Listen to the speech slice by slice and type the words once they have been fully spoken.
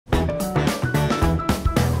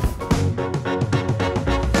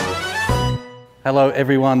Hello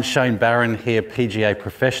everyone, Shane Barron here, PGA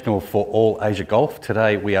Professional for All Asia Golf.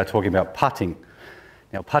 Today we are talking about putting.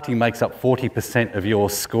 Now putting makes up 40% of your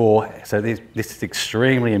score, so this is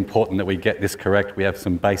extremely important that we get this correct. We have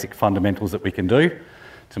some basic fundamentals that we can do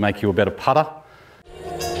to make you a better putter.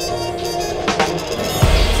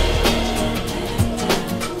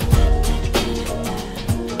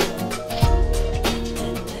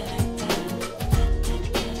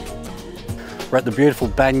 We're at the beautiful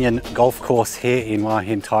Banyan Golf Course here in Hua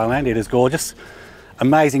Hin, Thailand. It is gorgeous.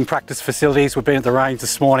 Amazing practice facilities. We've been at the range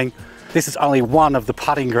this morning. This is only one of the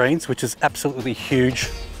putting greens, which is absolutely huge.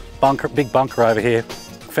 Big bunker over here.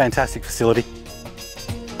 Fantastic facility.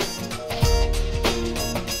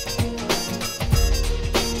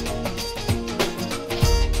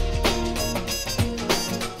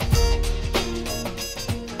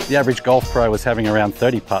 The average golf pro is having around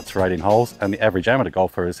 30 putts for 18 holes, and the average amateur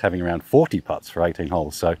golfer is having around 40 putts for 18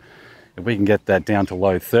 holes. So if we can get that down to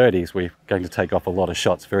low 30s, we're going to take off a lot of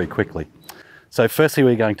shots very quickly. So firstly,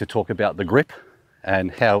 we're going to talk about the grip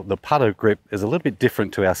and how the putter grip is a little bit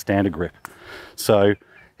different to our standard grip. So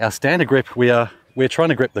our standard grip, we're trying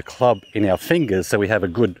to grip the club in our fingers so we have a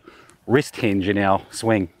good wrist hinge in our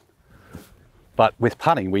swing. But with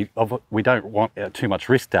putting, we don't want too much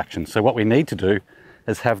wrist action. So what we need to do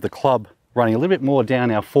is have the club running a little bit more down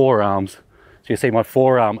our forearms. So you see my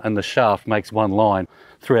forearm and the shaft makes one line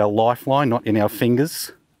through our lifeline, not in our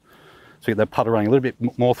fingers. So you get the putter running a little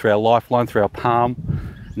bit more through our lifeline, through our palm.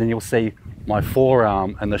 And then you'll see my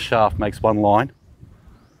forearm and the shaft makes one line.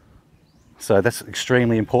 So that's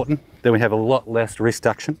extremely important. Then we have a lot less wrist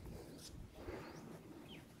action.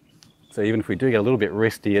 So even if we do get a little bit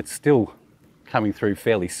wristy, it's still coming through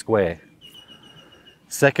fairly square.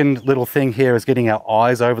 Second little thing here is getting our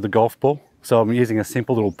eyes over the golf ball. So I'm using a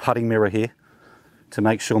simple little putting mirror here to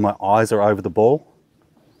make sure my eyes are over the ball.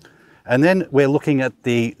 And then we're looking at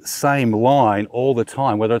the same line all the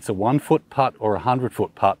time, whether it's a 1 foot putt or a 100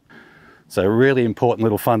 foot putt. So really important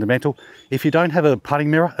little fundamental. If you don't have a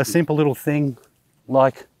putting mirror, a simple little thing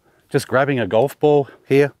like just grabbing a golf ball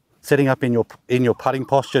here, setting up in your putting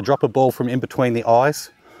posture, drop a ball from in between the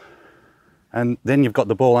eyes, and then you've got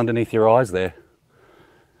the ball underneath your eyes there.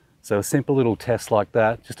 So a simple little test like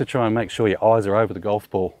that, just to try and make sure your eyes are over the golf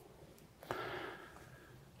ball.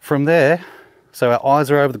 From there, so our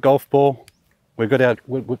eyes are over the golf ball, we've got our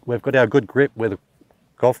good grip where the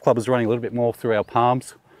golf club is running a little bit more through our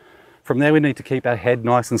palms. From there we need to keep our head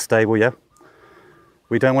nice and stable, yeah?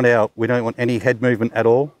 We don't want any head movement at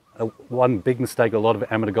all. One big mistake a lot of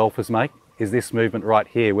amateur golfers make is this movement right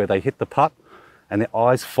here where they hit the putt and their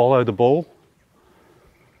eyes follow the ball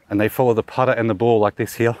and they follow the putter and the ball like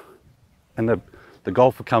this here. And the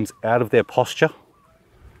golfer comes out of their posture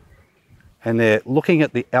and they're looking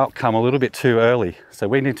at the outcome a little bit too early. So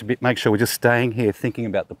we need to make sure we're just staying here thinking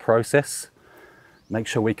about the process, make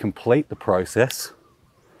sure we complete the process.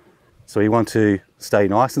 So we want to stay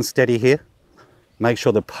nice and steady here, make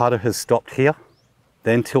sure the putter has stopped here,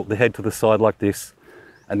 then tilt the head to the side like this,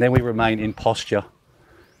 and then we remain in posture.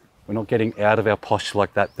 We're not getting out of our posture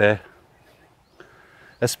like that there.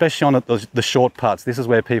 Especially on the short putts, this is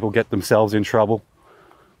where people get themselves in trouble.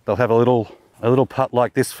 They'll have a little putt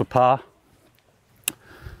like this for par.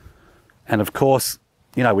 And of course,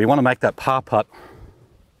 you know, we want to make that par putt,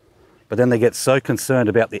 but then they get so concerned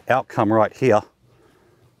about the outcome right here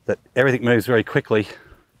that everything moves very quickly.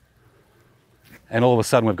 And all of a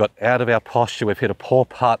sudden we've got out of our posture, we've hit a poor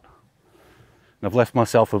putt, and I've left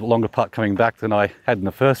myself a longer putt coming back than I had in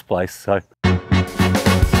the first place. So